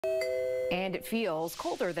And it feels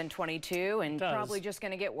colder than 22 and probably just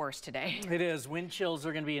going to get worse today. It is. Wind chills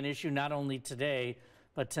are going to be an issue not only today,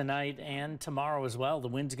 but tonight and tomorrow as well. The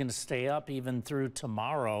wind's going to stay up even through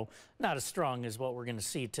tomorrow. Not as strong as what we're going to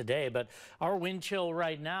see today, but our wind chill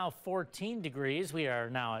right now, 14 degrees. We are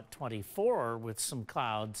now at 24 with some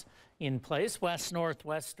clouds in place.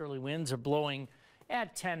 West-northwesterly winds are blowing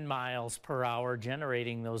at 10 miles per hour,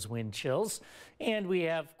 generating those wind chills. And we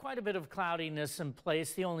have quite a bit of cloudiness in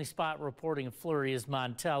place. The only spot reporting a flurry is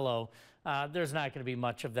Montello. There's not going to be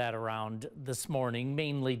much of that around this morning,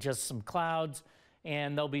 mainly just some clouds.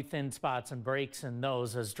 And there'll be thin spots and breaks in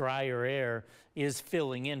those as drier air is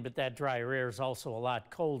filling in. But that drier air is also a lot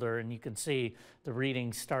colder. And you can see the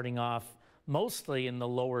readings starting off mostly in the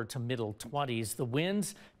lower to middle 20s. The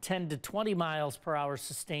winds 10 to 20 miles per hour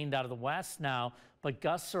sustained out of the west now, but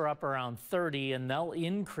gusts are up around 30, and they'll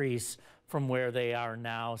increase from where they are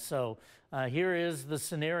now. So here is the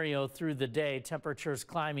scenario through the day. Temperatures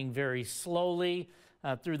climbing very slowly.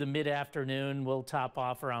 Through the mid-afternoon, we'll top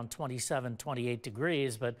off around 27, 28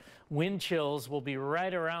 degrees, but wind chills will be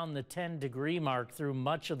right around the 10-degree mark through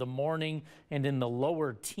much of the morning and in the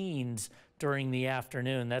lower teens during the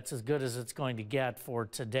afternoon. That's as good as it's going to get for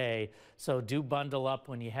today. So do bundle up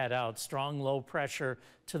when you head out. Strong low pressure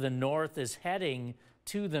to the north is heading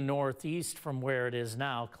to the northeast from where it is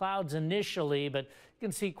now. Clouds initially, but you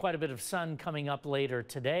can see quite a bit of sun coming up later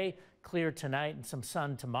today. Clear tonight and some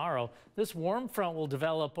sun tomorrow. This warm front will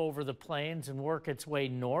develop over the plains and work its way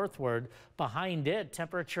northward. Behind it,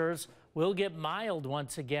 temperatures will get mild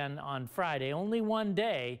once again on Friday. Only one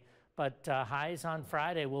day, but highs on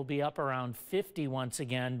Friday will be up around 50 once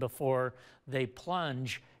again before they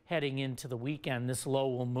plunge heading into the weekend. This low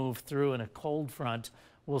will move through and a cold front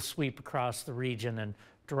will sweep across the region and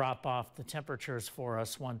drop off the temperatures for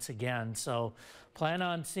us once again. So plan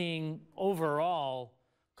on seeing overall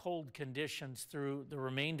cold conditions through the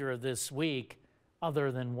remainder of this week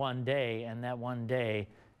other than one day, and that one day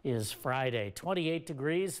is Friday. 28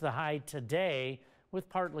 degrees, the high today with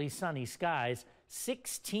partly sunny skies.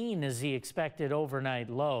 16 is the expected overnight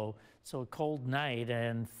low, so a cold night,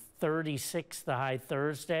 and 36 the high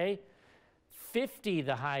Thursday. 50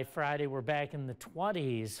 the high Friday. We're back in the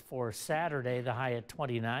 20s for Saturday, the high at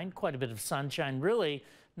 29. Quite a bit of sunshine. Really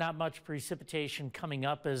not much precipitation coming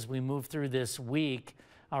up as we move through this week.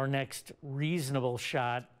 Our next reasonable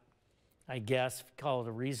shot, I guess, call it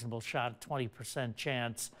a reasonable shot, 20%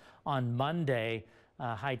 chance on Monday.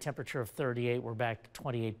 High temperature of 38. We're back to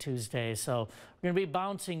 28 Tuesday. So we're going to be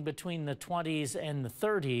bouncing between the 20s and the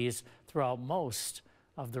 30s throughout most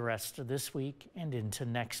of the rest of this week and into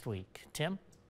next week. Tim?